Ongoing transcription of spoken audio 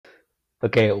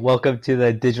Okay, welcome to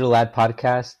the Digital Lad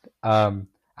podcast. I'm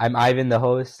Ivan, the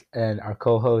host, and our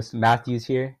co-host Matthew's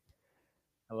here.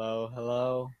 Hello,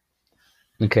 hello.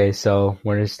 Okay, so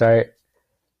we're gonna start.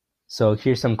 So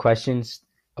here's some questions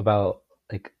about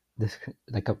like this.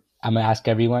 I'm gonna ask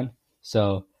everyone.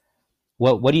 So,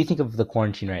 what do you think of the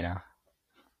quarantine right now?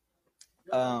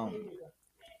 Um,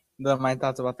 my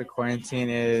thoughts about the quarantine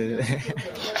is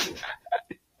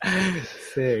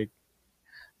sick.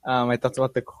 My thoughts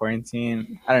about the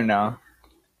quarantine, I don't know.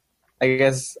 I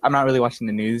guess I'm not really watching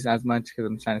the news as much because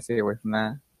I'm trying to stay away from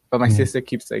that. But my Mhm. sister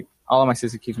keeps all of my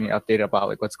sister keeps me updated about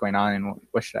what's going on and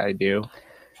what should I do.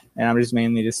 And I'm just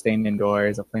mainly just staying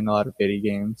indoors. I'm playing a lot of video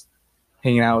games,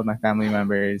 hanging out with my family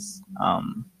members.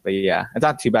 But yeah, it's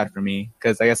not too bad for me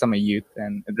because I guess I'm a youth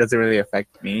and it doesn't really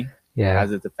affect me Yeah.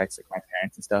 as it affects my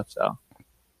parents and stuff. So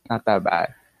not that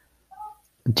bad.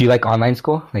 Do you like online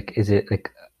school? Like, is it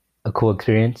like a cool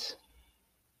experience?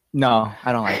 No,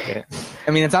 I don't like it.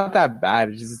 I mean, it's not that bad.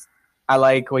 It's just I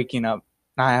like waking up,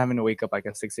 not having to wake up like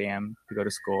at 6 a.m. to go to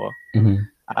school. Hmm.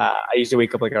 I usually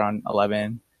wake up like around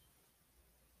 11,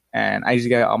 and I usually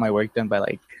get all my work done by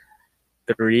like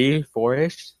 3,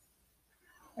 4-ish.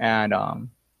 And I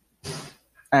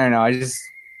don't know.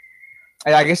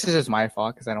 I guess it's just my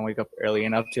fault because I don't wake up early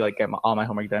enough to like get all my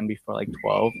homework done before like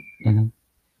 12. Hmm.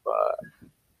 But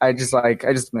I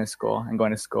just miss school and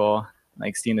going to school,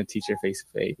 like seeing the teacher face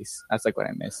to face. That's like what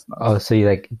I miss Oh, most. so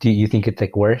do you think it's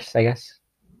like worse? I guess.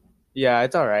 Yeah,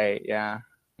 it's all right. Yeah.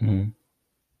 Hmm.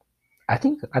 I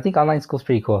think online school's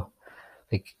pretty cool.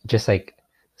 Like just like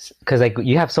because like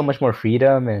you have so much more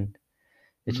freedom and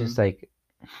it's Hmm. just like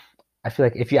I feel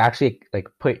like if you actually like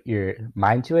put your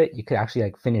mind to it, you could actually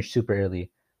like finish super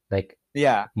early, like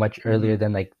Yeah. much Hmm. earlier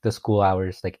than like the school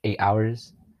hours, like 8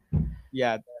 hours.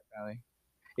 Yeah, definitely.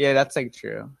 Yeah, that's like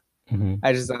true. Hmm.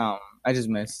 I just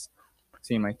miss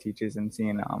seeing my teachers and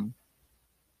seeing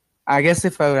I guess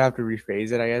if I would have to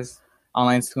rephrase it, I guess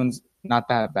online school's not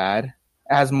that bad.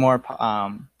 It has more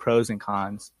pros and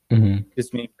cons. Hmm.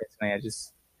 Just me personally, I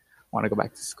just want to go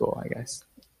back to school, I guess.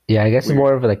 Yeah, I guess it's Weird.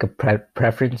 more of like a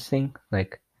preference thing,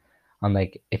 like on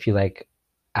like if you like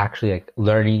actually like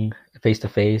learning face to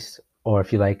face, or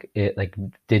if you like it like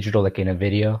digital, like in a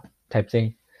video type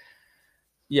thing.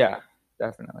 Yeah,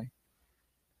 definitely.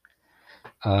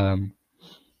 Um,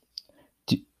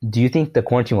 do, do you think the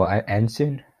quarantine will end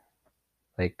soon?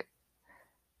 Like,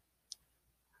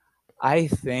 I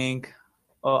think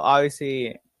well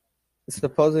obviously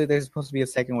supposedly there's supposed to be a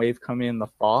second wave coming in the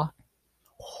fall,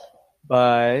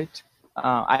 but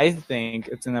I think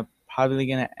it's probably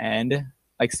gonna end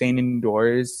like staying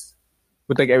indoors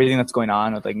with like everything that's going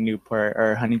on with like Newport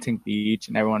or Huntington Beach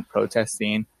and everyone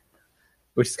protesting,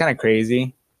 which is kind of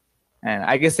crazy. And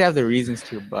I guess they have the reasons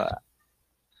to, but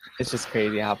it's just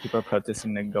crazy how people are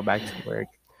protesting to go back to work.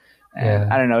 And yeah.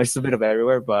 I don't know, it's a bit of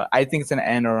everywhere, but I think it's gonna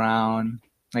end around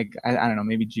like I don't know,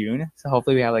 maybe June. So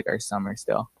hopefully we have like our summer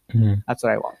still. Mhm. That's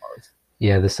what I want most.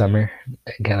 Yeah, the summer,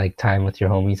 get like time with your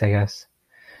homies, I guess.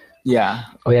 Yeah,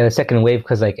 Oh yeah, the second wave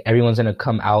because like everyone's gonna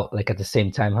come out like at the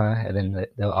same time, huh? And then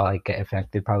they'll all like get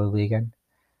affected probably again.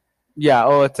 yeah.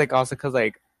 Oh, it's like also because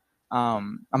like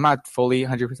I'm not fully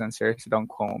 100% sure, so don't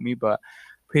quote me, but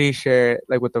pretty sure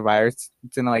like with the virus,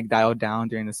 it's gonna like dial down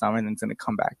during the summer and then it's gonna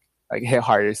come back like hit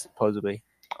harder supposedly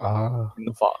Oh, in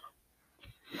the fall.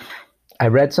 I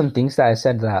read some things that I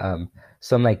said that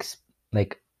some like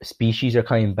species are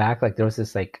coming back. Like there was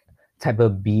this like type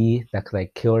of bee that could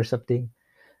like kill or something.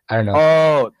 I don't know.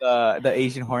 Oh, the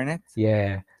Asian hornets.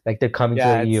 Yeah, like they're coming to the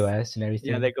Yeah, U.S. and yeah,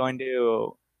 everything. they're going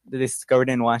to they discovered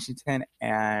in Washington,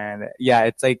 and yeah,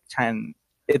 it's like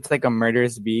a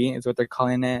murderous bee is what they're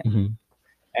calling it, Hmm.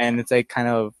 and it's like kind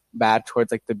of bad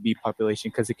towards like the bee population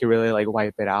because it could really like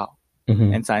wipe it out,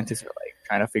 Hmm. and scientists are like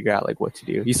trying to figure out like what to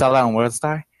do. You saw that on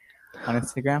WorldStar on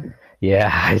Instagram? Yeah,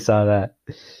 I saw that.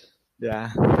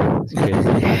 Yeah. It's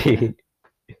crazy.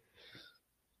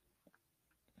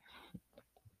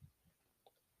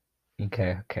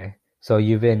 Okay, okay. So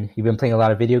you've been playing a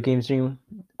lot of video games during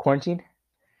quarantine?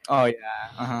 Oh yeah.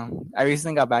 Uh-huh. I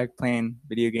recently got back playing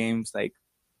video games like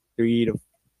 3 to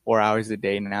 4 hours a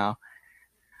day now.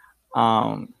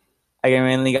 Um, I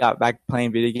mainly got back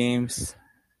playing video games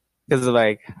because of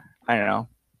like I don't know,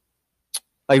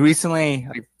 like recently,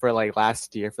 like for like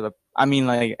last year, I mean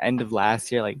like end of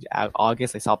last year, like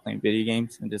August, I stopped playing video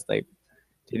games and just like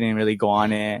didn't really go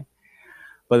on it.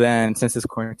 But then since this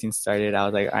quarantine started, I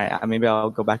was like, all right, maybe I'll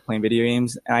go back playing video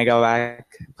games. And I got back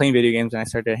playing video games and I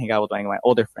started to hang out with like my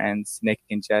older friends, Nick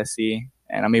and Jesse.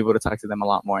 And I'm able to talk to them a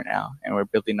lot more now. And we're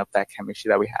building up that chemistry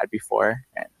that we had before.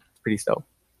 And it's pretty dope.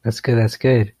 That's good. That's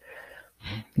good.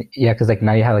 Yeah, because like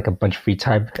now you have like a bunch of free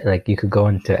time. Like you could go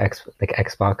into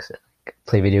Xbox, like,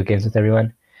 play video games with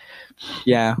everyone.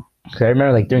 Yeah. Because I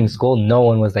remember like during school, no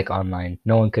one was like online.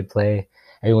 No one could play.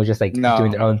 Everyone was just like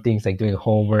doing their No. own things, like doing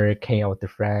homework, hanging out with their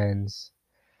friends.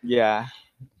 Yeah.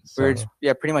 We were just, So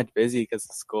yeah, pretty much busy because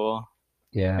of school.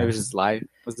 It yeah. was just life. It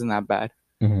wasn't that bad.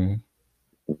 Hmm.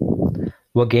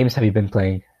 What games have you been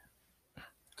playing?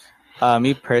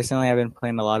 Me personally, I've been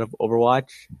playing a lot of Overwatch.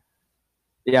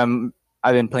 Yeah,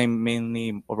 I've been playing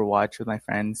mainly Overwatch with my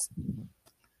friends.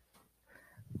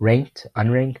 Ranked,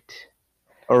 unranked?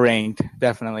 Or ranked,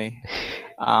 definitely.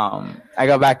 I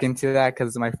got back into that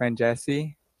because of my friend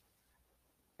Jesse.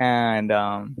 And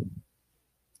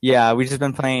yeah, we just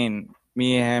been playing,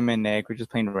 me, him, and Nick, we're just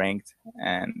playing ranked.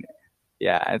 And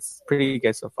yeah, it's pretty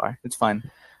good so far. It's fun.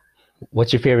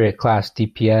 What's your favorite class?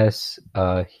 DPS,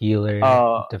 healer,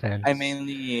 Uh, I defense?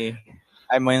 mainly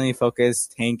I mainly focus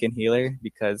tank and healer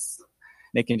because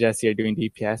Nick and Jesse are doing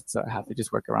DPS, so I have to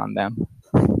just work around them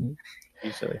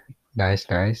usually. Nice,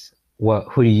 nice. Who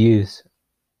do you use?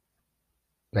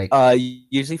 Like,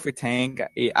 Usually for tank,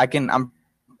 I'm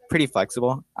pretty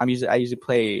flexible. I usually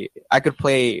play. I could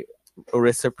play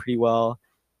Orisa pretty well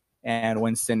and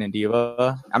Winston and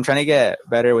Diva. I'm trying to get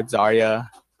better with Zarya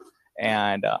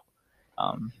and a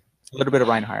little bit of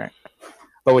Reinhardt.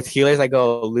 But with healers, I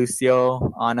go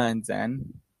Lucio, Ana, and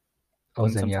Zen, oh,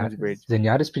 and sometimes Zenyatta. Bridge.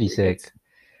 Zenyatta's pretty Crickets. sick.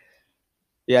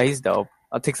 Yeah, he's dope.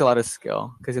 It takes a lot of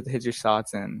skill because you have to hit your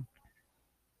shots and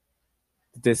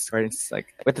Discord. It's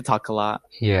like we have to talk a lot.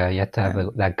 Yeah, you have to have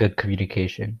And that good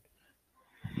communication.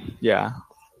 yeah,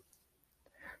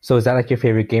 So is that like your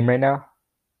favorite game right now?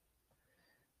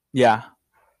 yeah.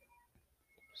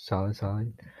 Solid,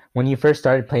 solid. When you first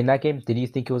started playing that game, did you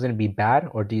think it was gonna be bad,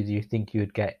 or did you think you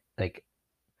would get like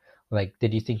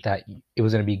did you think that it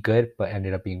was gonna be good, but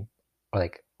ended up being, or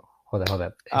like, hold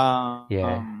up.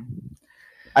 Yeah.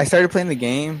 I started playing the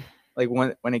game like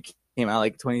when it came out,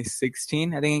 like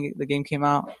 2016. I think the game came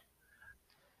out.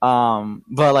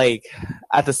 But like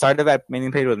at the start of it, I mainly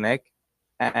played with Nick,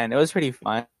 and it was pretty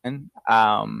fun.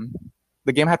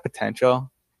 The game had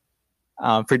potential,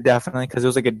 for definitely because it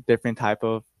was like a different type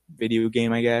of video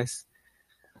game, I guess.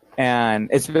 And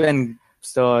it's been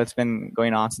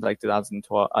going on since like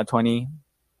 2012, 20.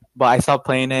 But I stopped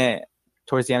playing it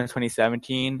towards the end of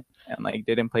 2017 and like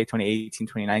didn't play 2018,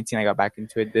 2019. I got back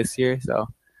into it this year, so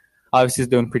obviously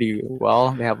it's doing pretty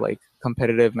well. They have like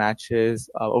competitive matches,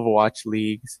 Overwatch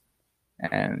leagues,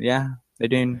 and yeah, they're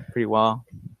doing pretty well.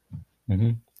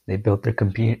 Hmm. They built their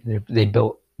they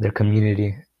built their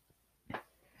community.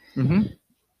 Hmm.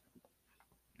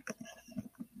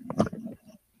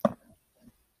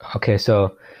 Okay,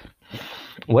 so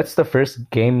what's the first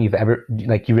game you've ever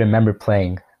like you remember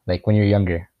playing like when you're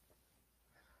younger?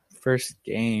 First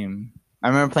game, I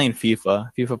remember playing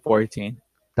FIFA 14.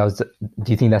 That was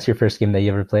do you think that's your first game that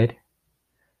you ever played?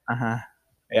 Uh huh.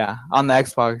 Yeah, on the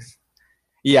Xbox.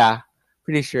 Yeah,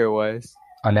 pretty sure it was.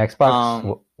 On Xbox?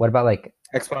 Um, What about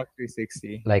Xbox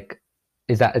 360. like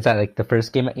is that like the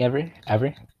first game ever?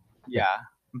 Yeah,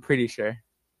 I'm pretty sure.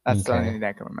 That's the only Okay. thing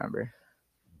I can remember.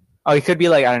 Oh, it could be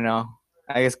like I don't know.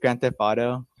 I guess Grand Theft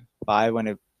Auto 5 when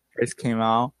it first came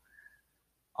out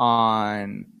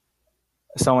on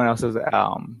someone else's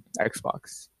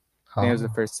Xbox. I think it was the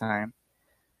Oh. first time.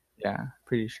 Yeah,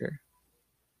 pretty sure.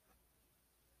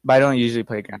 But I don't usually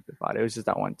play Grand Theft Auto. It was just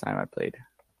that one time I played.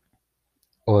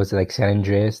 Or was it like San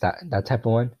Andreas, that type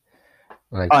of one?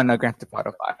 Like Oh no, Grand Theft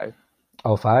Auto 5.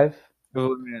 oh 05? It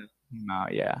was when it came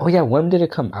out, yeah. Oh yeah, when did it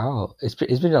come out? It's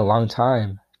been a long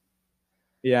time.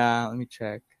 Yeah, let me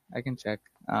check. I can check.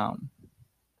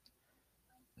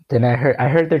 Then I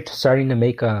heard they're starting to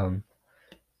make Grand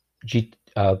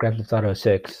Theft Auto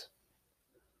 6.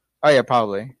 Oh yeah,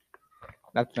 probably.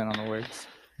 That's been on the works.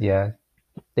 Yeah.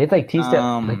 They've like teased it like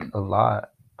Um, a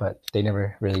lot, but they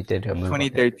never really did a move on it.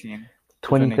 2013 is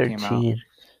when it came out. 2013.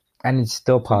 And it's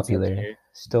still Since that popular. year.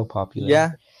 Still popular.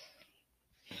 Yeah.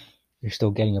 You're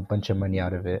still getting a bunch of money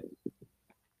out of it.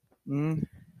 Mm.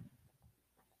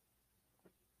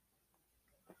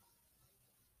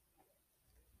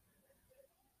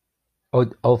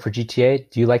 Oh, for GTA,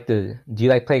 do you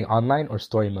like playing online or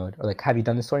story mode? Or like have you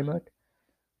done the story mode?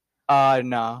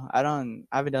 No, I don't.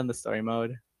 I haven't done the story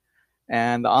mode,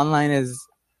 and the online is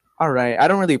all right. I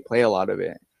don't really play a lot of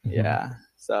it. Hmm. Yeah,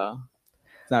 so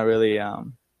it's not really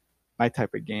my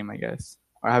type of game, I guess.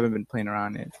 Or I haven't been playing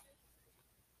around it.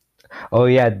 Oh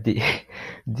yeah, do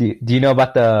you know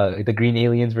about the green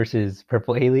aliens versus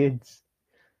purple aliens?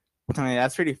 I mean,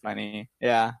 that's pretty funny.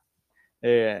 Yeah,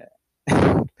 yeah.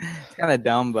 It's kind of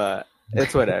dumb, but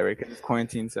it's whatever because it's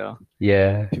quarantine, so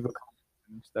Yeah. people comment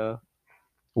and stuff.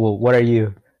 Well, what are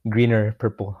you? Green or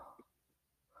purple?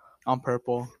 I'm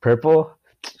purple. Purple?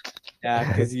 Yeah,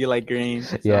 because you like green,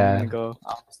 so I'm Yeah. gonna go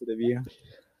opposite of you.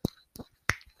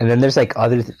 And then there's like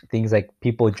other things like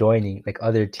people joining, like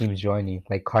other teams joining,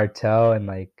 like cartel and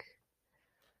like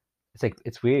it's like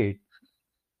it's weird.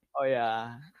 Oh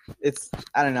yeah, it's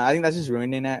I don't know. I think that's just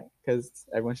ruining it because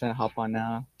everyone's trying to hop on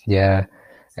now. Yeah.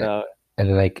 So And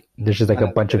then like there's just it's like not a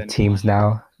as bunch good of teams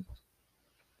anymore. now.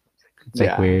 It's like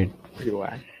Yeah, weird. pretty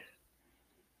whack.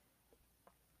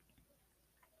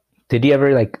 Did you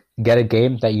ever like get a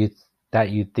game that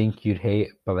you think you'd hate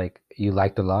but like you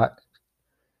liked a lot?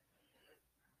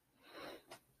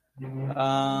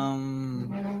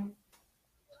 Um,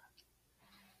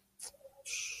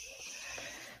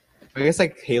 I guess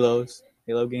like Halo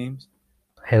games.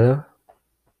 Halo?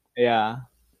 Yeah,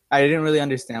 I didn't really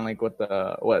understand like what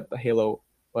the Halo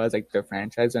was like the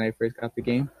franchise when I first got the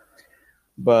game,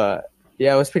 but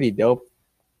yeah, it was pretty dope.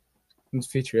 It's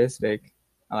futuristic.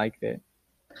 I liked it,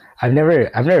 I've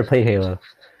never played Halo.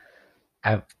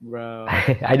 I bro.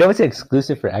 I know it's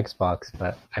exclusive for Xbox,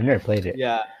 but I've never played it.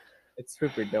 Yeah, it's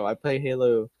super dope. I played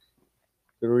Halo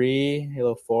 3,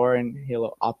 Halo 4, and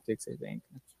Halo Optics. I think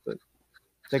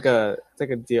it's like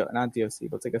a deal, not DLC,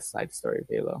 but it's like a side story of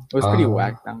Halo. It was pretty Uh,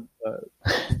 whacked down, but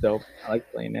it's dope. I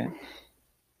like playing it.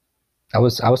 I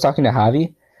was talking to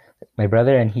Javi, my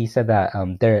brother, and he said that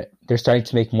they're starting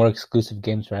to make more exclusive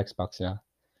games for Xbox now,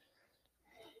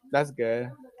 That's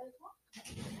good.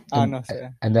 I don't and know,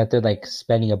 sir. and that they're like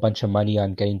spending a bunch of money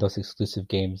on getting those exclusive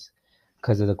games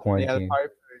because of the Yeah, quarantine.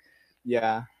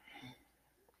 yeah,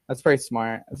 that's very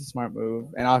smart. That's a smart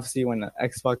move. And obviously, when the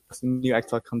new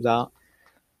Xbox comes out,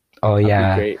 Oh that'd be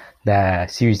yeah, great. the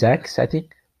Series X, I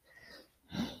think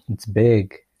it's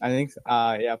big. I think,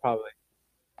 yeah, probably.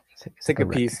 It's like a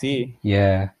PC.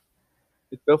 yeah,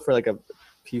 It's built for like a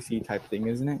PC type thing,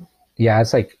 isn't it? yeah.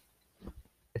 It's like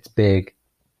it's big.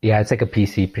 Yeah, it's like a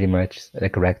PC pretty much,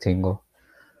 like a rectangle.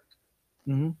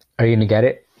 Mm-hmm. Are you gonna get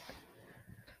it?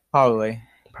 Probably,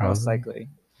 most Probably. likely.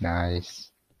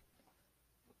 Nice.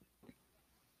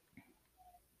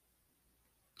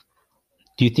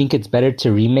 Do you think it's better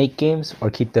to remake games or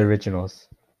keep the originals?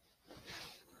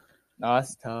 No,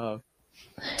 that's tough.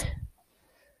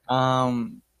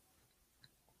 Um,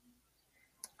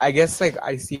 I guess like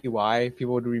I see why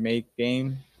people would remake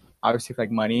game, obviously for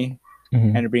like money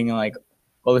Mm-hmm. and bringing like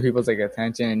other people's like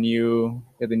attention and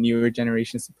get the newer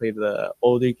generations to play the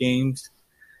older games.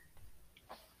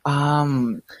 I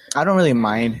don't really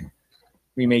mind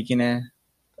remaking it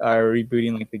or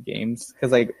rebooting like the games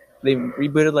because like they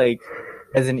rebooted like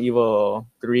Resident Evil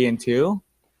 3 and 2,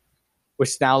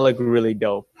 which now look really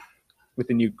dope with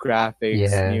the new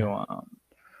graphics,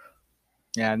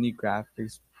 Yeah. new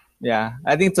graphics. Yeah,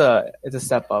 I think it's a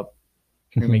step up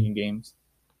remaking games.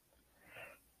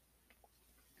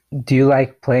 Do you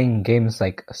like playing games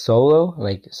like solo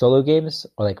games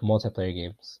or like multiplayer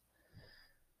games?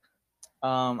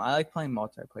 I like playing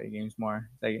multiplayer games more.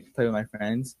 Like play with my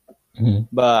friends, Mm-hmm.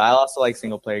 but I also like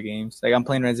single player games. Like I'm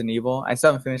playing Resident Evil. I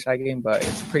still haven't finished that game, but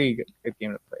it's a pretty good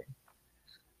game to play.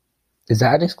 Is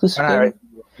that an exclusive Or not game?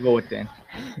 Resident Evil Within.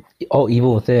 Oh,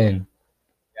 Evil Within.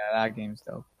 Yeah, that game's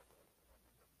dope.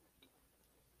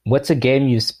 What's a game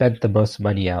you spent the most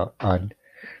money out on?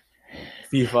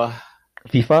 FIFA,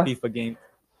 FIFA? FIFA game.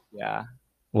 Yeah,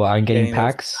 Well, I'm getting getting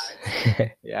those. packs.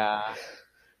 Yeah,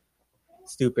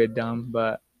 stupid, dumb,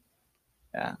 but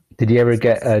yeah. Did you ever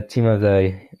get a team of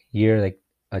the year, like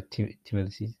a team of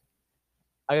the season?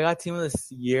 I got team of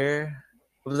this year.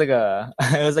 It was like a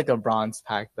it was like a bronze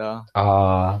pack though.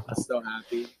 Ah. I was so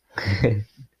happy.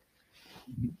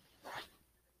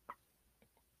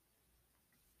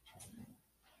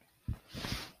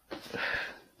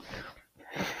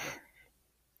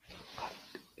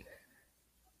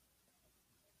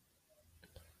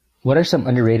 What are some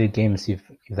underrated games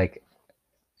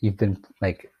you've been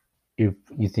like you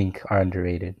think are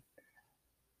underrated?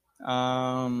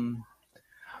 Um,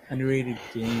 Underrated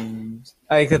games.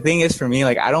 Like the thing is for me,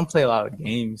 like I don't play a lot of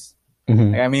games.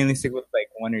 Mm-hmm. Like I mainly stick with like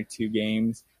one or two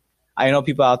games. I know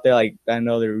people out there like that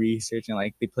know their research and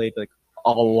like they played like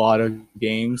a lot of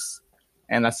games,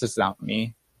 and that's just not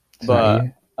me. It's not But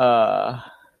you?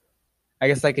 I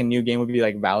guess like a new game would be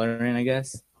like Valorant. I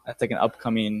guess that's like an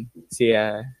upcoming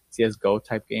CS:GO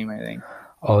type game. I think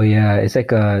Oh yeah, it's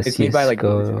like a it's made by like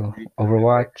CS:GO, Blizzard.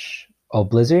 Overwatch. Oh,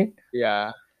 Blizzard?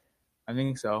 Yeah, I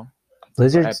think so. Or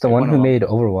Blizzard's the Epic, one one of who them. made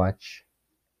Overwatch.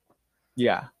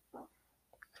 Yeah,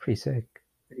 It's pretty sick.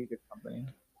 pretty good company.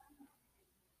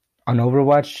 On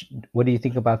Overwatch, what do you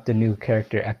think about the new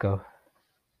character Echo?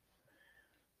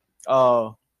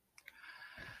 Oh.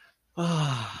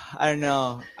 I don't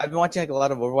know. I've been watching like a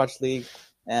lot of Overwatch League,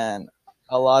 and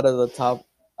a lot of the top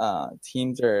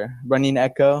teams are running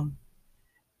Echo.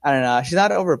 I don't know. She's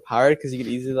not overpowered because you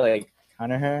could easily like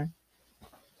counter her.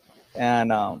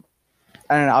 And I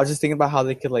don't know. I was just thinking about how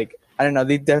they could like. I don't know.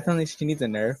 They definitely she needs a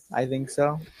nerf. I think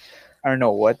so. I don't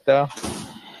know what though.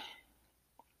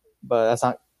 But that's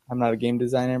not. I'm not a game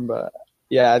designer, but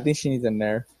yeah, I think she needs a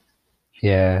nerf.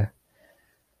 Yeah.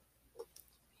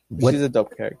 What? She's a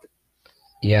dope character.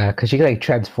 Yeah, because she can like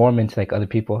transform into like other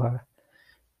people, huh?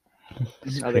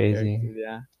 It's Other crazy. characters,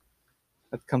 yeah.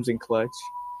 That comes in clutch.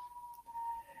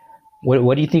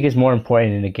 What do you think is more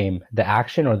important in a game, the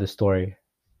action or the story?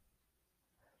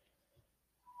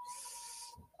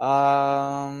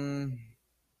 I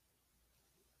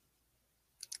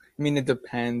mean, it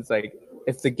depends. Like,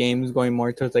 if the game is going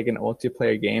more towards like an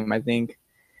multiplayer game, I think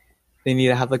they need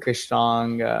to have like a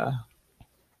strong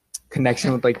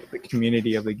connection with like the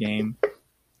community of the game,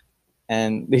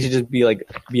 and they should just be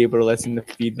able to listen to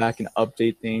feedback and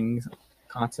update things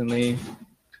constantly.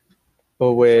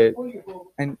 But with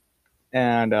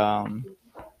and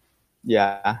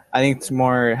yeah, I think it's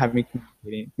more having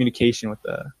communication with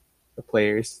the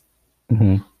players.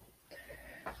 Mm-hmm.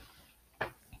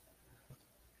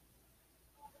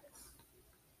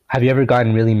 Have you ever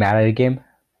gotten really mad at a game?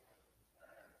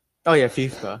 Oh yeah,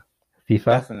 FIFA. FIFA?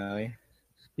 Definitely.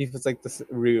 FIFA's like the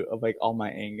root of like all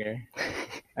my anger.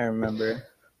 I remember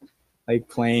like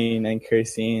playing and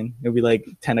cursing. It'll be like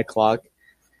 10 o'clock.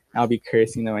 I'll be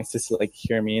cursing, and my sister like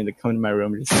hear me and they come to my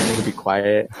room and just tell me to be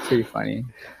quiet. It's pretty funny.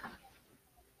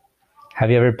 Have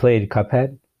you ever played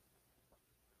Cuphead?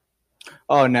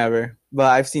 Oh, never. But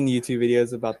I've seen YouTube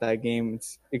videos about that game.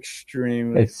 It's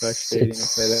extremely frustrating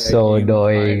It's to play that so game.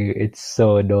 annoying. It's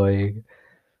so annoying.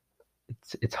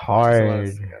 It's It's a lot hard.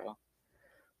 of skill.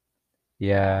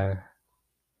 Yeah.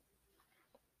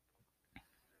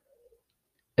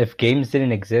 If games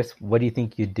didn't exist, what do you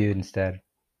think you'd do instead?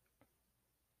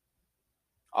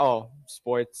 Oh,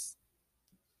 sports.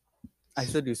 I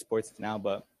still do sports now,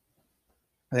 but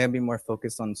I think I'd be more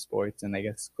focused on sports and I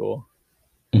guess school.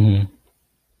 Mm-hmm.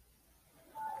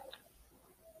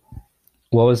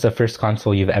 What was the first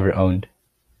console you've ever owned?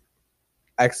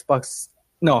 Xbox.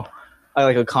 No,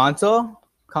 like a console.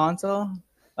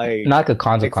 Like Not like a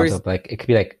console, like first, but like it could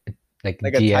be like like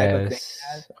a type of thing.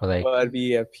 DS or like Well, it'd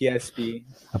be a PSP.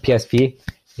 a PSP.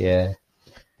 Yeah.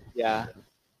 Yeah,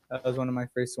 that was one of my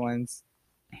first ones.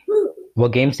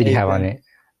 What games did you have on it?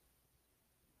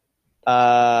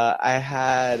 I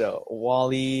had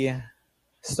Wally,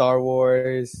 Star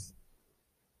Wars.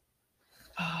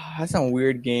 I had some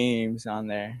weird games on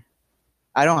there.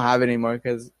 I don't have it anymore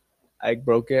because I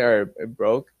broke it or it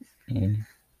broke. Mm.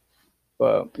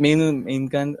 But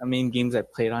main games I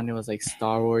played on it was like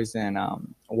Star Wars and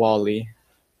Wally.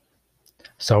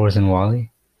 Star Wars and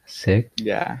Wally. Sick.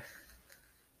 Yeah.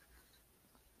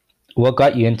 What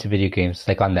got you into video games?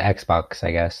 Like on the Xbox,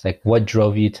 I guess. Like what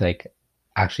drove you to like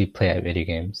actually play at video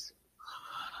games?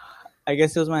 I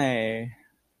guess it was my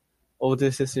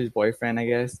older sister's boyfriend, I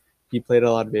guess. He played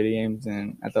a lot of video games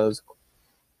and I thought it was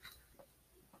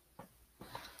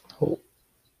cool.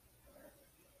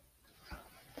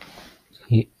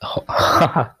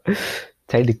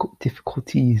 Technical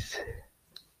difficulties.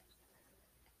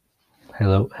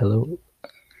 Hello. Hello?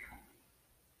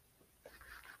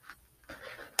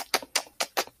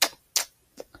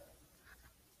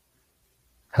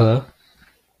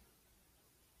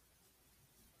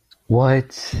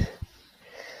 What?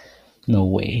 No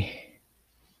way.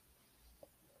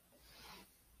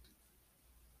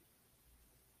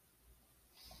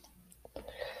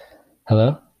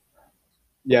 Hello?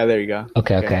 Yeah, there you go.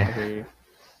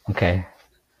 Okay.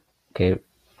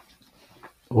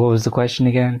 What was the question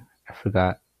again? I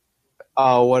forgot.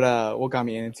 Oh, what got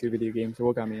me into video games? Or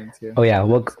what got me into? Oh yeah,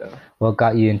 what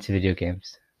got you into video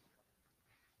games?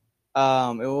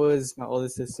 It was my older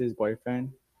sister's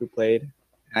boyfriend who played, and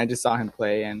I just saw him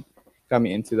play and got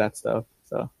me into that stuff.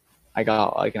 So I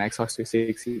got like an Xbox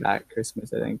 360 that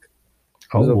Christmas, I think.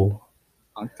 It was a long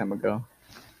time ago.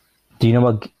 Do you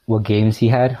know what games he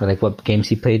had, or like what games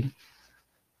he played?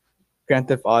 Grand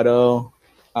Theft Auto.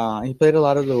 He played a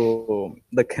lot of the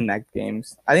Kinect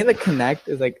games. I think the Kinect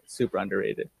is like super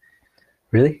underrated.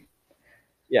 Really?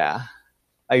 Yeah.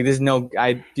 Like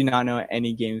I do not know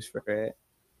any games for it.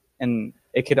 And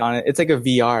it's like a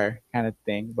VR kind of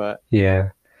thing, but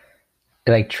yeah.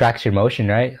 It like tracks your motion,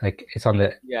 right? Like it's on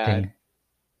the thing.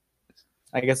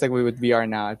 I guess like with VR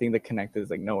now, I think the Kinect is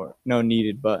like no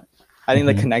needed, but I think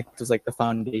the Kinect was like the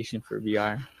foundation for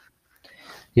VR.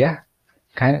 Yeah.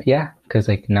 Kind of, yeah. Because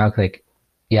like now, like,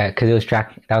 yeah, because it was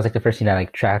that was like the first thing that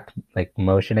like tracked like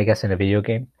motion, I guess, in a video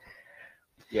game.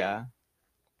 Yeah.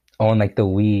 Oh, and like the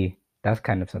Wii. That's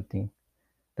kind of something.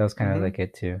 That was kind of Hmm. like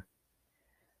it too.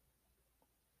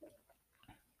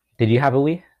 Did you have a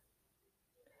Wii?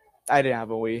 I didn't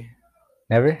have a Wii.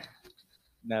 Never?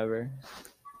 Never.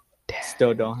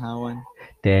 Still don't have one.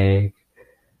 Dang.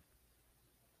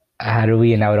 I had a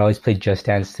Wii and I would always play Just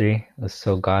Dance 3. It was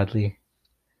so godly.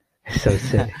 So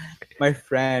sick. My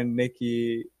friend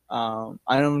Nikki, I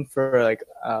know him for like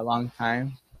a long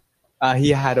time. He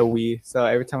had a Wii, so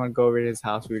every time I'd go over to his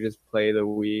house, we would just play the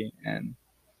Wii and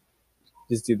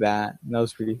just do that. And that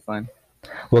was pretty fun.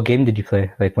 What game did you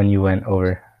play like when you went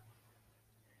over?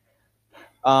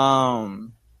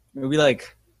 Maybe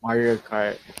like Mario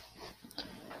Kart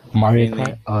Mario Kart?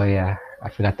 mainly. Oh yeah. I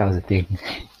forgot that was a thing.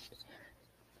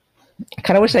 I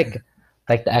kind of wish like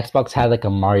the Xbox had like a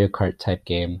Mario Kart type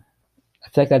game. I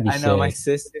feel like that'd be I know my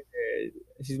sick. sister,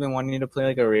 she's been wanting to play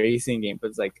like a racing game, but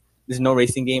it's like there's no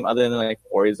racing game other than like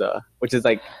Forza, which is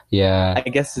like Yeah. I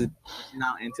guess is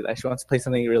not into that. She wants to play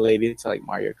something related to like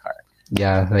Mario Kart.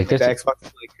 Yeah, like Like there's the Xbox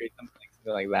could like create something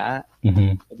like that.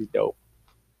 mhm. That'd be dope.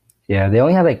 Yeah, they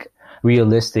only have like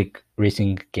realistic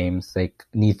racing games like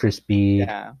Need for Speed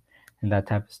Yeah. and that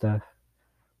type of stuff.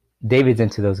 David's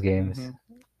into those games. Hmm.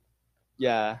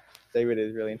 Yeah. David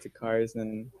is really into cars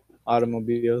and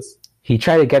automobiles. He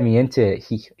tried to get me into it.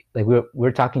 He like we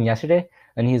were talking yesterday,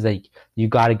 and he's like, "You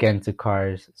gotta get into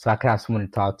cars so I could have someone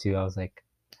to talk to." I was like,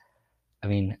 "I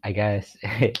mean, I guess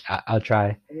I'll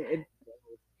try." I mean,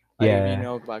 like if you Yeah,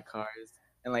 know about cars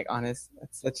and like honest,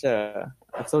 that's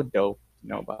so dope to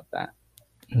know about that.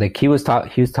 like he was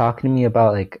talking to me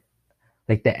about like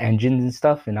the engines and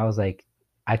stuff, and I was like,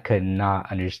 I could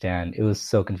not understand. It was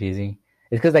so confusing.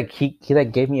 It's because like he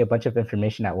like gave me a bunch of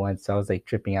information at once, so I was like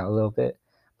tripping out a little bit,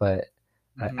 but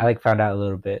I Hmm. like found out a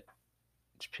little bit.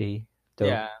 It's pretty dope.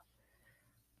 Yeah.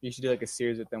 You should do like a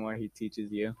series with him where he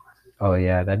teaches you. Oh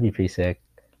yeah, that'd be pretty sick.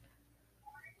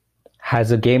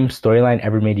 Has a game storyline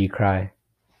ever made you cry?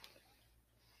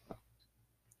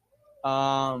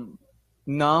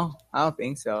 No, I don't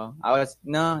think so. I was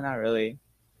no, not really,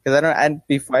 because I don't. And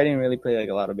before I didn't really play like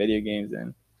a lot of video games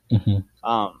and Hmm.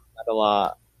 not a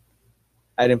lot.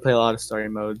 I didn't play a lot of story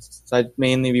modes, so I'd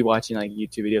mainly be watching like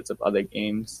YouTube videos of other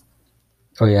games,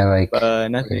 Oh yeah, like but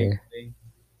nothing. okay.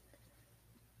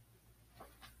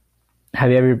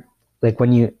 Have you ever like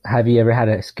when you have you ever had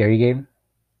a scary game?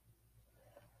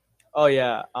 Oh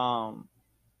yeah,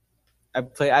 I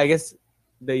play. I guess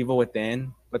the Evil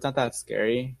Within, but it's not that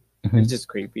scary. It's Hmm. just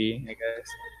creepy, I guess.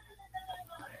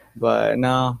 But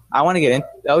no, I want to get in.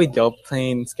 That would be dope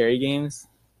playing scary games.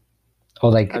 Oh,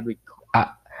 like That'd be cool. I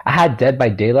had Dead by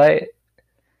Daylight.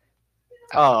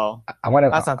 Oh, I want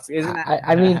that's to. not. Isn't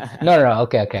I mean, that? no.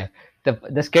 Okay, okay.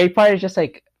 The scary part is just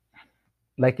like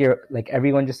you're like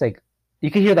everyone just like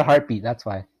you can hear the heartbeat. That's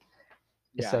why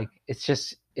it's Yeah, like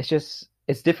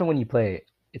it's different when you play it.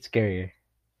 It's scarier.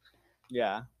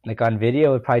 yeah. Like on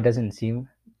video, it probably doesn't seem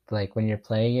like when you're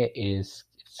playing it is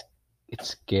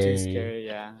it's Too scary. scary.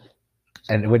 Yeah.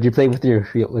 And when you play with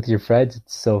your friends,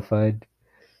 it's so fun.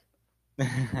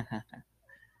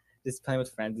 Just playing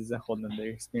with friends is a whole nother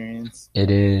experience. It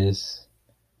is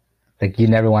like you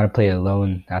never want to play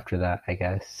alone after that. I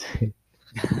guess.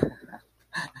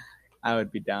 I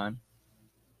would be down.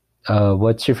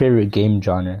 What's your favorite game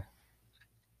genre?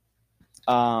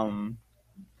 Um,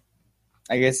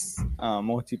 I guess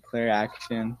multiplayer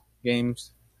action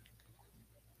games.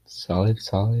 Solid,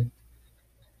 solid.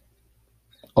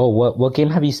 Oh, what game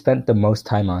have you spent the most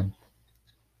time on?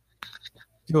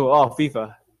 Oh,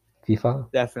 FIFA, FIFA?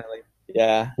 definitely.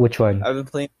 Yeah, Which one? I've been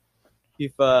playing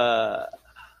FIFA.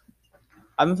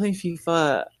 I've been playing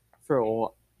FIFA for a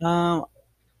while.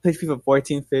 Played FIFA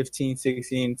 14, 15,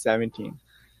 16, 17.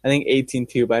 I think 18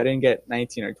 too, but I didn't get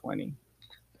 19 or 20.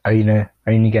 Are you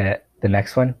gonna get the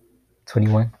next one?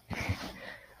 21?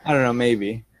 I don't know,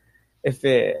 maybe. If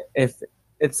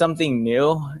it's something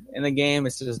new in the game,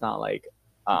 it's just not like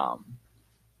um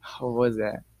what was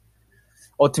that?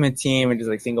 Ultimate Team, which is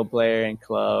like single player and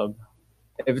club.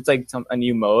 If it's like a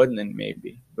new mode, then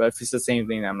maybe. But if it's the same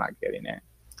thing, I'm not getting it.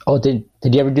 Oh, did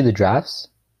you ever do the drafts?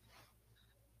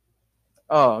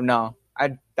 Oh no, I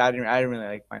didn't really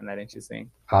like find that interesting.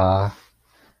 Uh,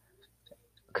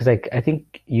 cause like I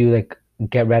think you like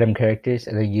get random characters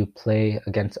and then you play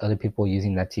against other people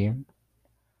using that team.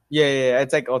 Yeah,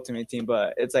 it's like Ultimate Team,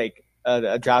 but it's like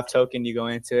a draft token. You go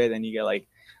into it, and you get like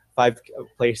five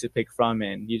players to pick from,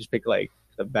 and you just pick like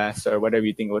the best or whatever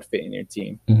you think would fit in your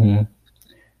team. Mm-hmm.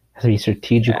 So be Yeah.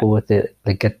 strategical with it,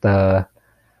 like get the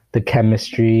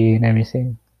chemistry and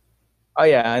everything. Oh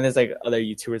yeah, and there's like other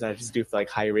YouTubers that just do for like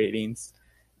high ratings.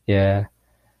 Yeah.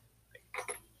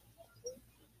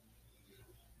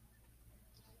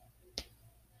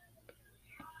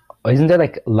 isn't there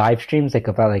like live streams like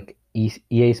about like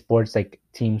EA Sports like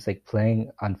teams like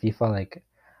playing on FIFA Oh like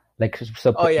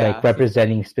yeah,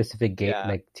 representing specific game yeah.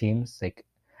 like teams like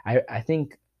I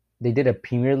think they did a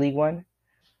Premier League one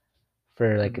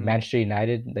for like Hmm. Manchester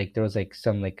United. Like there was like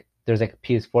some like there's like a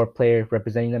PS4 player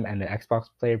representing them and an Xbox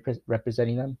player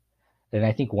representing them. And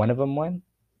I think one of them won,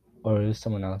 or it was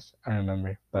someone else. I don't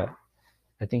remember, but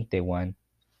I think they won.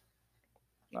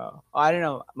 Oh, I don't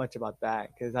know much about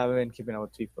that because I haven't been keeping up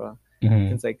with FIFA Hmm.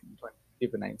 since like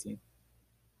FIFA 19.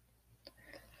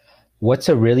 What's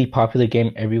a really popular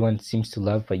game everyone seems to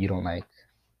love but you don't like,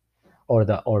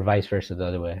 or vice versa the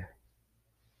other way?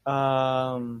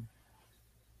 Um,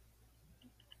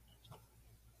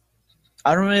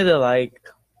 I don't really like.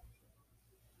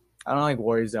 I don't like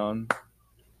Warzone.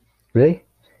 Really,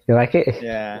 you like it?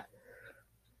 Yeah.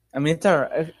 I mean, it's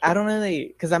alright. I don't really,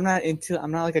 because I'm not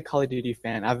like a Call of Duty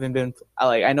fan.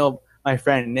 I know my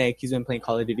friend Nick, he's been playing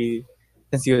Call of Duty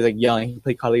since he was like young. He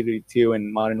played Call of Duty 2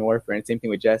 and Modern Warfare, and same thing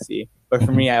with Jesse. But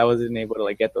for Hmm. me, I wasn't able to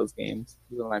like get those games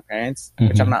because of my parents,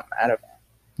 which I'm Hmm. not mad about.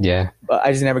 Yeah, But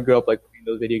I just never grew up like playing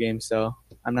those video games, so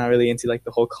I'm not really into like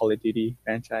the whole Call of Duty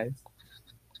franchise.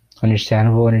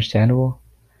 understandable, understandable.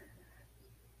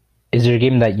 Is there a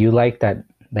game that you like that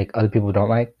like other people don't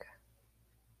like?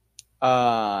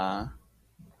 Uh,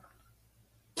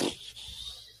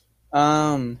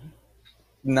 um,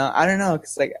 no, I don't know,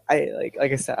 cause like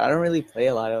I said, I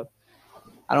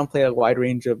don't play a wide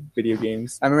range of video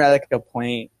games. I remember at like a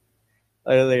point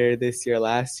earlier this year,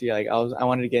 last year, I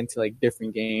wanted to get into like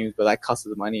different games, but that costs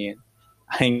money, and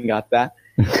I ain't got that.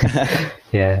 I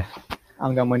Yeah,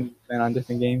 don't got money to spend on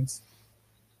different games.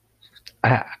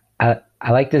 I,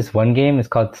 I like this one game. It's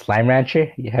called Slime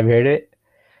Rancher. You have you heard of it?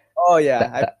 Oh yeah,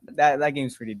 That, that that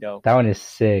game's pretty dope. that one is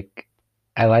sick.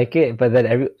 I like it, but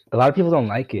then a lot of people don't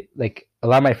like it. Like a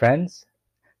lot of my friends,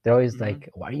 they're always Hmm. like,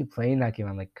 "Why are you playing that game?"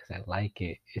 I'm like, "Cause I like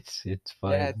it. It's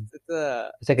Yeah, fun. it's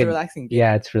It's like a a relaxing game.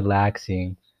 yeah, it's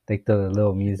relaxing. Like the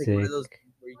little It's like one of music, those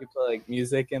games where you can play like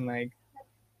music and like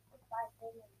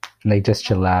like just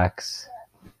chillax.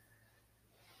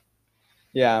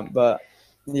 yeah, but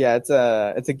yeah, it's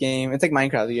a game. It's like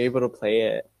Minecraft. You're able to play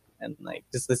it and like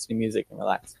just listen to music and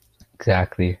relax.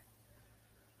 Exactly.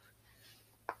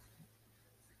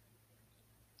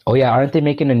 Oh yeah, aren't they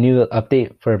making a new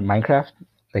update for Minecraft?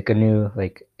 Like a new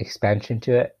like expansion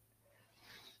to it?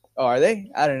 Oh, are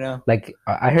they? I don't know. Like No.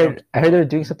 I heard they're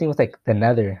doing something with like the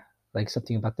Nether, like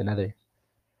something about the Nether.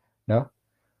 No,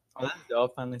 Oh, that's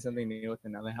dope. Finally something new with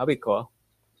another. That'll be cool.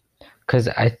 because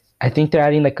I think they're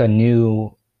adding like a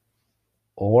new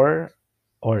ore,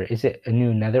 or is it a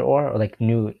new Nether ore, or like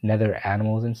new Nether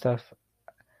animals and stuff?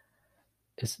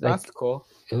 It's That's like cool.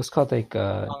 it was called like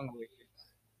Hungry.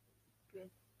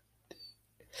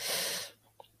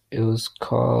 it was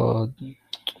called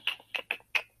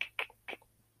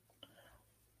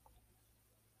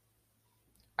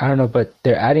I don't know, but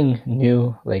they're adding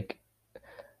new like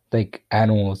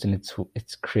animals and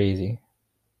it's crazy.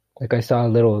 Like I saw a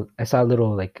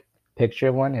little like picture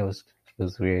of one. It was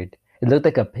weird. It looked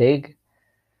like a pig,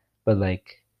 but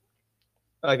like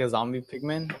Like a zombie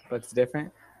pigman, but it's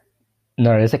different.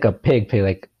 no, it's like a pig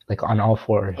like on all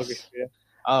Okay. fours. Yeah.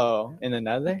 Oh, in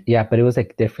another? Yeah, but it was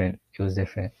like different. It was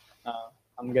different.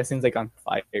 I'm guessing it's like on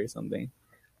fire or something.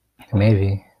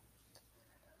 Maybe.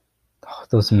 Oh,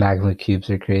 those magma cubes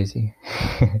are crazy.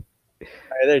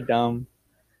 They're dumb.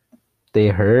 They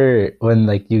hurt when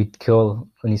like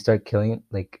when you start killing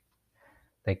like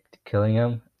killing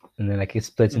them and then like it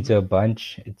splits into a Hmm.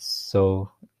 bunch. It's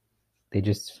so they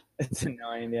just It's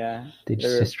annoying. Yeah. they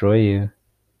just They're destroy you.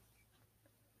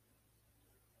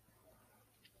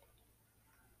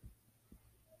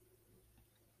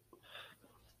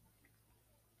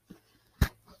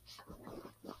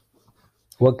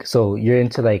 What so you're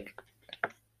into like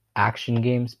action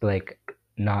games but like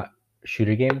not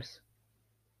shooter games?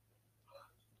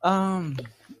 um.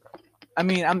 I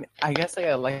mean, I guess like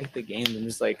I like the game. I'm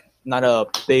just like not a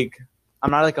big.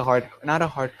 I'm not like not a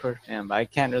hardcore fan, but I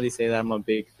can't really say that I'm a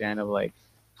big fan of like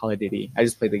Call of Duty. I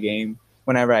just play the game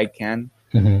whenever I can.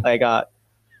 Mm-hmm. Like,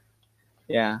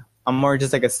 yeah, I'm more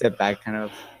just like a sit back kind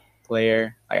of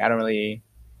player. Like, I don't really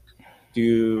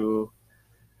do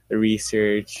the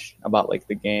research about like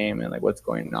the game and like what's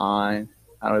going on.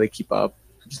 I don't really keep up.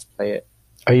 I just play it.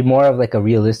 Are you more of like a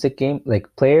realistic game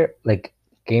like player like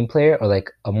game player or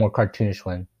like a more cartoonish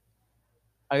one?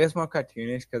 I guess more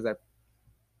cartoonish because I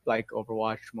like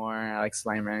Overwatch more. I like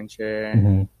Slime Rancher.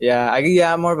 Mm-hmm. Yeah,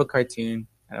 I'm more of a cartoon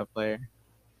kind of player.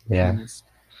 Yeah. Cartoonist.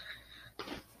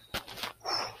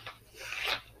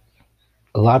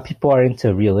 A lot of people are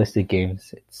into realistic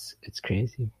games. It's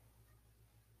crazy.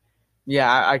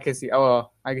 Yeah, I can see. Oh,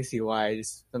 well, I can see why.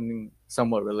 Just something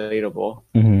somewhat relatable,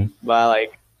 Hmm. but I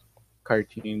like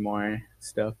cartoon more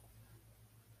stuff.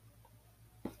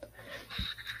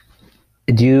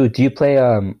 Do you play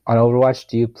on Overwatch?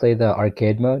 Do you play the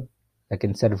arcade mode, like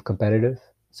instead of competitive No,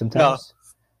 sometimes?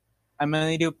 I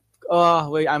mainly do. Oh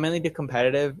wait, I mainly do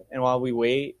competitive, and while we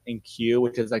wait in queue,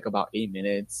 which is like about 8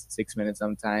 minutes, 6 minutes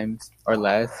sometimes or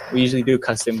less, we usually do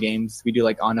custom games. We do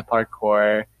like on a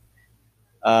parkour.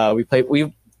 We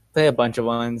play a bunch of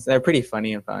ones. They're pretty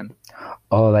funny and fun.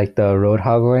 Oh, like the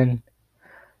Roadhog one?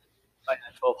 Like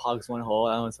 12 hogs one hole.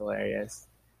 That was hilarious.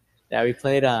 Yeah, we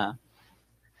played.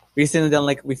 Recently done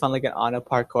like we found like an on a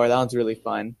parkour. That one's really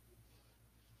fun.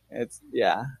 It's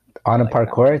yeah, On I a like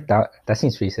that one. parkour? That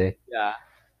seems pretty sick. Yeah,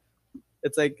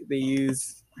 it's like they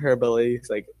use her abilities,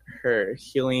 like her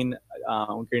healing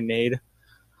grenade,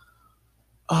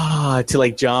 to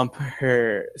like jump,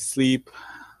 her sleep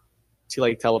to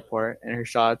like teleport, and her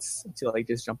shots to like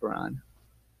just jump around.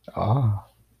 Oh,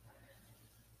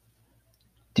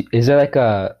 is there like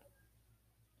a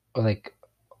like?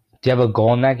 Do you have a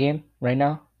goal in that game right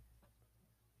now?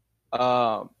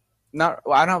 Um, not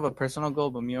well, I don't have a personal goal,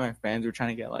 but me and my friends were trying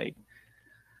to get like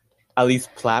at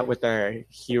least plat with our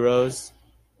heroes,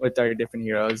 with our different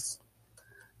heroes,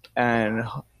 and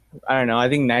I don't know. I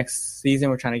think next season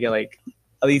we're trying to get like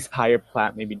at least higher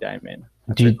plat, maybe diamond.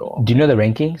 That's Do our you goal. do you know the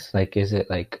rankings? Like, is it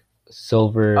like Oh,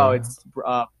 silver? it's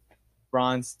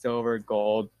bronze, silver,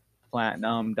 gold,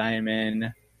 platinum,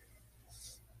 diamond.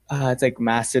 It's like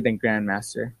master then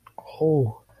grandmaster.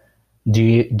 Oh, do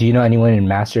you know anyone in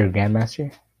master or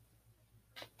grandmaster?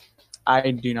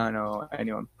 I do not know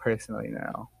anyone personally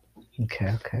now. Okay,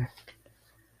 okay.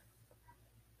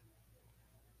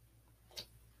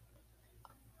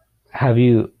 Have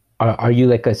you are you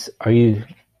like are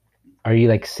you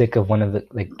like sick of one of the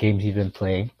like games you've been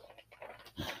playing?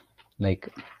 Like,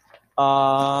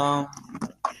 Um,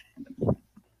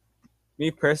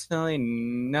 Me personally,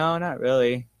 no, not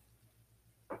really.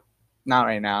 Not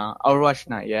right now. Overwatch,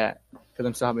 not yet, because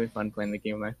I'm still having fun playing the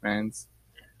game with my friends.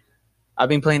 I've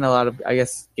been playing a lot of, I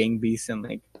guess, Gang Beasts and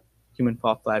like Human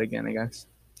Fall Flat again. I guess.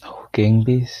 Gang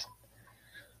Beast?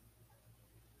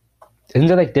 Isn't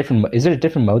there like different? Is there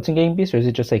different modes in Gang Beast, or is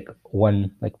it just like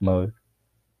one like mode?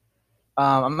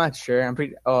 I'm not sure. I'm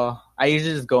pretty. Oh, I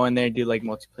usually just go in there and do like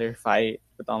multiplayer fight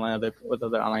with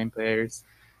other online players.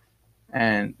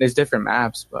 And there's different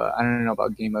maps, but I don't know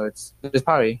about game modes. There's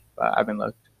probably, but I haven't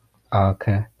looked.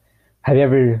 Okay. Have you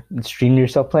ever streamed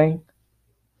yourself playing?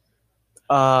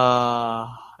 I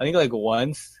think like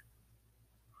once,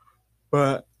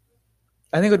 but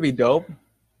I think it would be dope.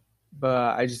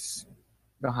 But I just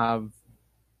don't have,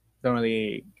 don't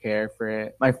really care for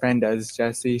it. My friend does,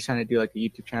 Jesse. He's trying to do like a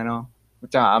YouTube channel,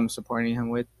 which I'm supporting him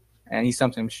with, and he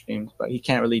sometimes streams, but he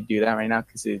can't really do that right now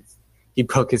because he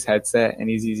broke his headset and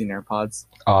he's using AirPods.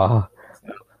 Uh,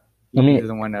 So I he mean,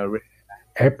 doesn't want to.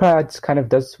 AirPods kind of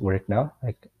does work now.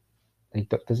 Like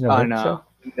doesn't it Oh work no, so?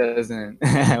 it doesn't.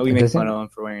 We It make fun doesn't? of him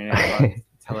for wearing AirPods.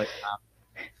 Tell it,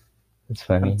 It's it's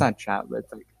funny. not chat, but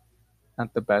it's like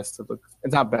not the best to look.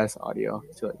 It's not best audio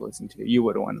to like listen to. You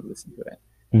would want to listen to it.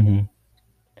 Hmm.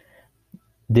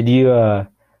 Did you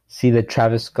see the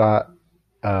Travis Scott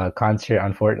concert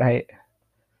on Fortnite?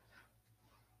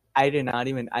 I didn't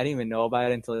even know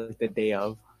about it until like the day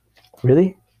of.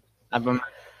 Really? I'm,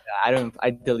 I don't.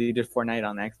 I deleted Fortnite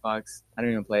on Xbox. I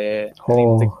don't even play it.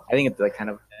 Oh, I think it's like kind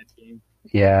of a bad game,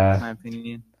 in yeah. my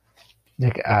opinion.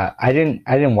 Like I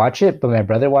didn't watch it, but my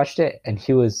brother watched it and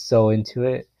he was so into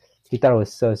it. He thought it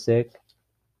was so sick.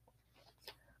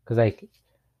 Cause like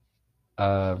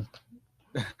um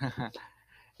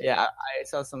Yeah, I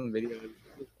saw some videos.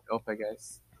 Dope, I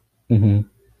guess. mhm.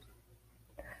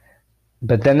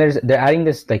 But then they're adding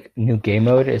this like new game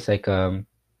mode. It's like oh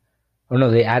no,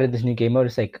 they added this new game mode.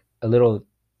 It's like a little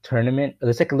tournament.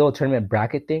 It's like a little tournament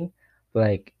bracket thing. But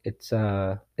like it's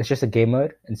just a game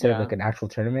mode instead of Yeah. like an actual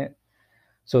tournament.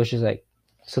 So it's just like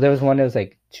so there was one that was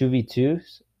like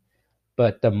 2v2s,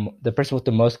 but the person with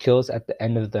the most kills at the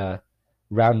end of the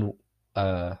round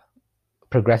uh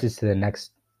progresses to the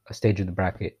next stage of the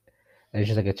bracket. And it's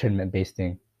just like a tournament based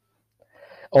thing.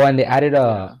 Oh, and they added a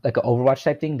Yeah. like an Overwatch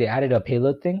type thing. They added a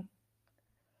payload thing.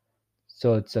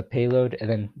 So it's a payload, and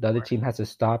then the other team has to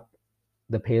stop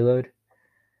the payload,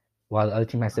 while the other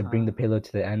team has to bring Uh-huh. the payload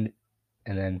to the end,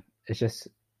 and then it's just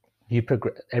you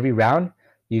progress every round.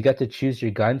 You get to choose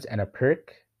your guns and a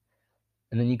perk,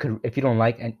 and then you could, if you don't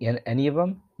like any of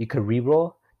them, you could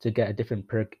re-roll to get a different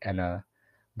perk and a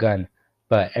gun.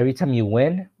 But every time you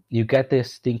win, you get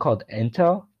this thing called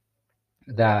intel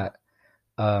Yeah. that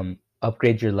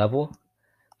upgrades your level,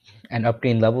 and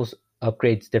upgrading levels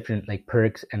upgrades, different like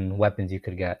perks and weapons you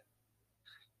could get.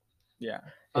 Yeah.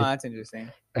 Oh, that's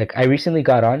interesting. Like I recently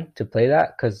got on to play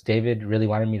that because David really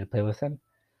wanted me to play with him.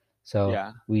 So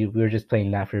Yeah. we were just playing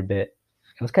that for a bit.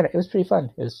 It was pretty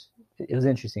fun. It was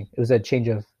interesting. It was a change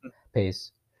of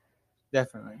pace.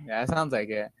 Definitely. Yeah, it sounds like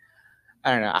it.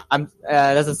 I don't know.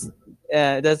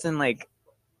 It doesn't like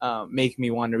make me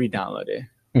want to re-download it.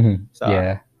 Mm-hmm. So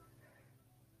yeah.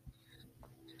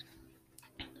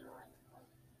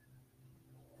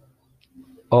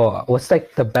 Oh, what's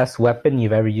like the best weapon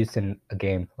you've ever used in a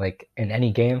game? Like in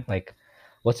any game? Like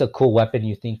what's a cool weapon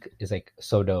you think is like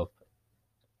so dope?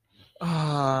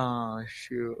 Oh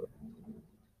shoot.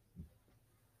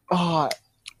 Oh,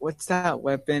 what's that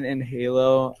weapon in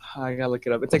Halo? Oh, I gotta look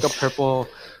it up. It's like a purple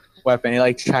weapon. It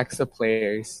like tracks the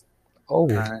players. Oh,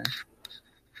 I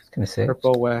was gonna say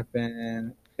purple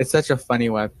weapon. It's such a funny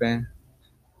weapon.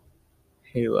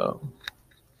 Halo.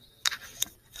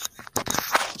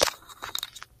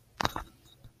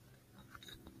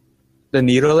 The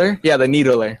Needler? Yeah, the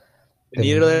Needler. The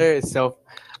Needler is so.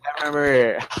 I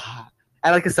remember.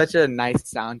 I like it's such a nice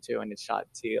sound too when it's shot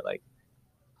too. Like,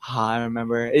 I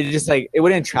remember it just like it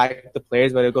wouldn't track the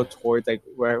players, but it'd go towards like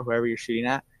wherever you're shooting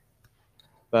at.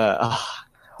 But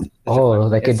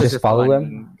like it just follow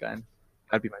them. Gun.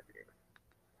 That'd be my favorite.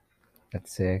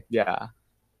 That's sick. Yeah.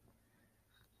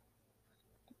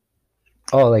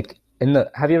 Oh, like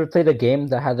have you ever played a game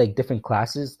that had like different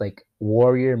classes, like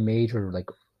warrior, mage, or like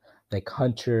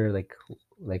hunter, like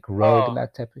rogue and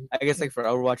that type of? I guess like for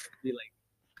Overwatch would be like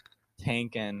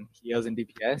tank and heals and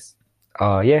DPS.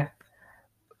 Oh yeah.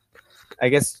 I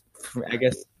guess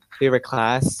favorite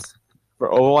class for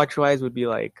Overwatch wise would be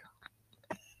like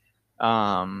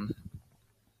I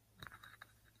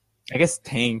guess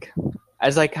tank. I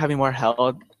just like having more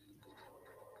health.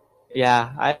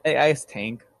 Yeah, I guess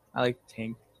tank. I like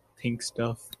tank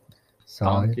stuff.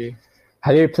 Solid.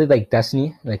 Have you ever played like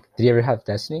Destiny? Like, did you ever have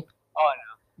Destiny? Oh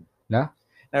no.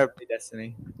 Never played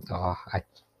Destiny. Oh, I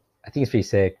think it's pretty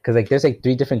sick because like there's like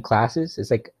 3 different classes.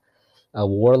 It's like a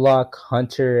warlock,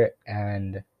 hunter,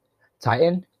 and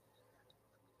titan,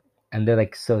 and they're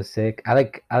like so sick. I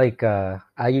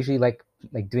usually like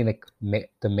doing like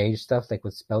the mage stuff like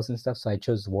with spells and stuff. So I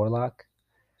chose warlock.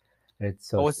 It's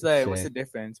so. What's the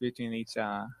difference between each? Each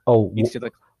of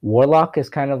the warlock is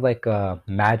kind of like a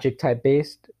magic type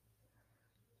based.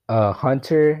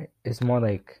 Hunter is more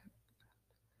like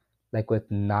with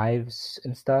knives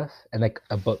and stuff, and like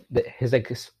a bow. His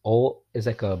ult is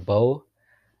like a bow.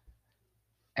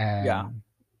 And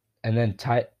and then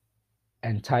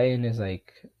Titan is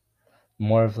like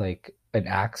more of like an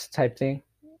axe type thing.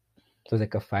 So it's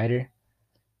like a fighter.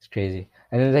 It's crazy.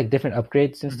 And then like different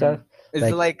upgrades and stuff. Is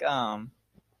it like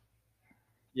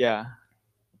yeah.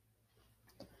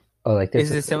 Oh, like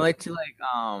this is it similar to like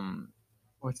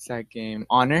what's that game?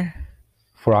 Honor?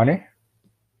 For Honor?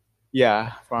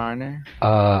 Yeah, For Honor.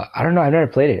 I don't know. I've never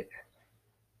played it.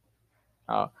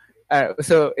 Oh.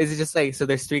 So is it just like so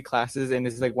there's 3 classes and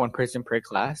it's like 1 person per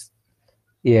class?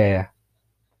 Yeah.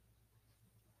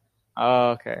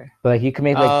 Oh, okay. But like you can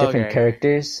make like different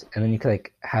characters, and then you could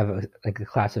like have a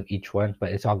class of each one,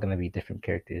 but it's all gonna be different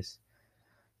characters.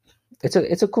 It's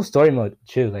a cool story mode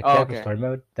too. Like a story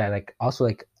mode that like also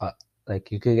like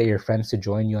you could get your friends to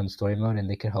join you on story mode, and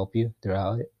they can help you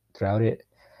throughout it.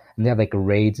 And they have like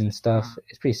raids and stuff.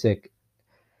 It's pretty sick.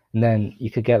 And then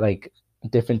you could get like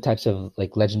different types of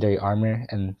like legendary armor,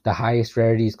 and the highest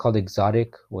rarity is called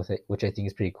exotic with it, which I think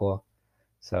is pretty cool.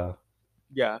 So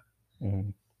yeah.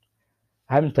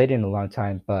 I haven't played it in a long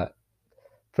time, but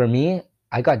for me,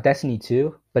 I got Destiny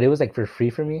 2, but it was like for free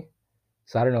for me.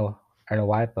 So I don't know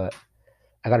why, but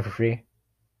I got it for free.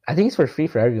 I think it's for free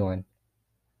for everyone.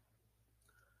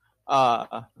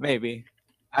 Maybe.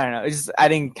 I don't know. It's just I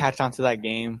didn't catch on to that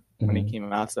game when it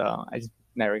came out, so I just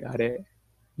never got it.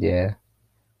 Yeah.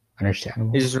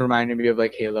 Understandable. It just reminded me of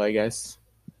like Halo, I guess.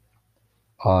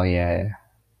 Oh yeah.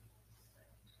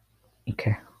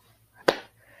 Okay.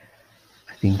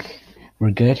 I think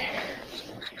we're good.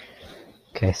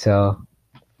 Okay, so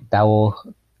that will.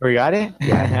 We got it.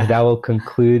 Yeah, that will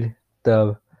conclude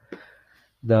the.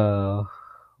 What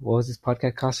was this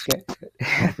podcast called again?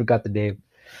 I forgot the name.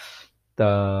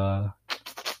 I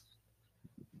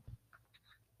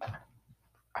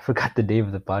forgot the name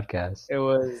of the podcast. It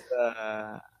was.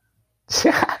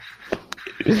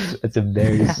 That's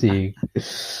embarrassing.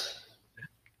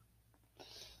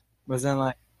 Wasn't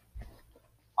like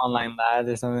Online Lads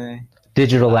or something.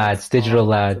 Digital Lad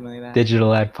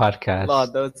podcast. Oh,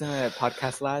 those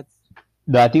podcast lads.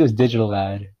 No, I think it was Digital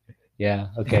Lad. Yeah.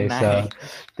 Okay. Nice. So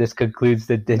this concludes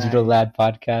the Digital Lad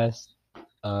podcast.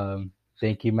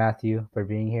 Thank you, Matthew, for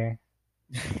being here.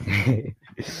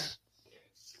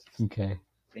 Okay.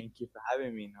 Thank you for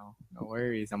having me. No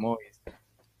worries. I'm always.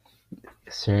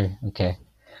 Sir. Okay.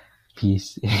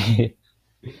 Peace.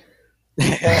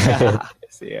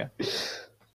 See ya.